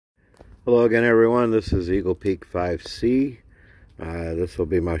Hello again, everyone. This is Eagle Peak 5C. This will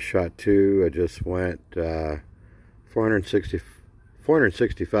be my shot 2. I just went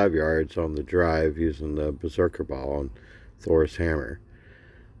 465 yards on the drive using the Beserker ball on Thor's hammer.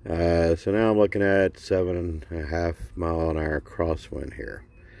 So now I'm looking at 7.5 mile-an-hour crosswind here.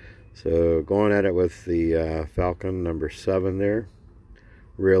 So going at it with the Falcon number 7 there.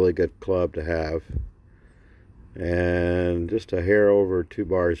 Really good club to have. And just a hair over 2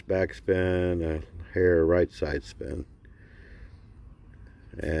 bars backspin, a hair right side spin.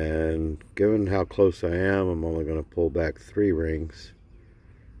 And given how close I am, I'm only going to pull back 3 rings.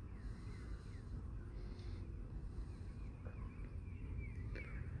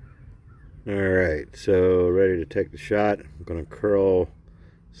 Alright, so ready to take the shot. I'm going to curl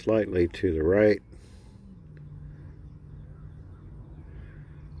slightly to the right.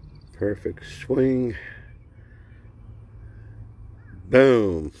 Perfect swing.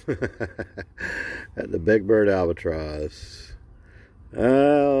 Boom! At the Big Bird Albatross.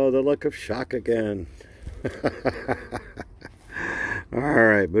 Oh, the look of shock again.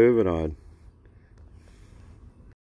 Alright, moving on.